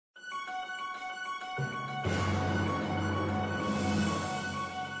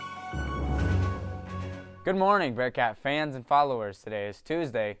Good morning, Bearcat fans and followers. Today is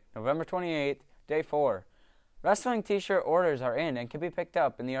Tuesday, November 28th, Day 4. Wrestling t-shirt orders are in and can be picked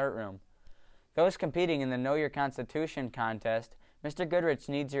up in the art room. Those competing in the Know Your Constitution contest, Mr. Goodrich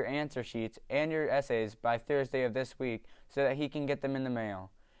needs your answer sheets and your essays by Thursday of this week so that he can get them in the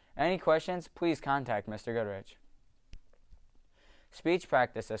mail. Any questions, please contact Mr. Goodrich. Speech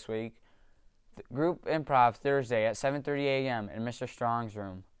practice this week. Group improv Thursday at 7:30 a.m. in Mr. Strong's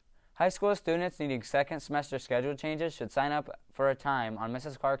room. High school students needing second semester schedule changes should sign up for a time on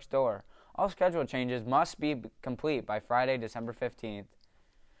Mrs. Clark's door. All schedule changes must be complete by Friday, December 15th.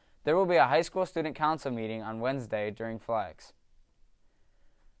 There will be a high school student council meeting on Wednesday during Flex.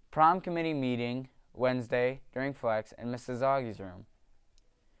 Prom committee meeting Wednesday during Flex in Mrs. Zoggy's room.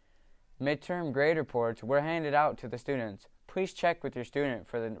 Midterm grade reports were handed out to the students. Please check with your student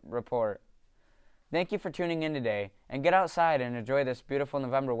for the report. Thank you for tuning in today, and get outside and enjoy this beautiful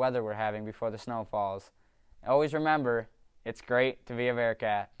November weather we're having before the snow falls. Always remember, it's great to be a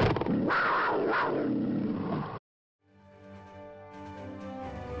Bearcat.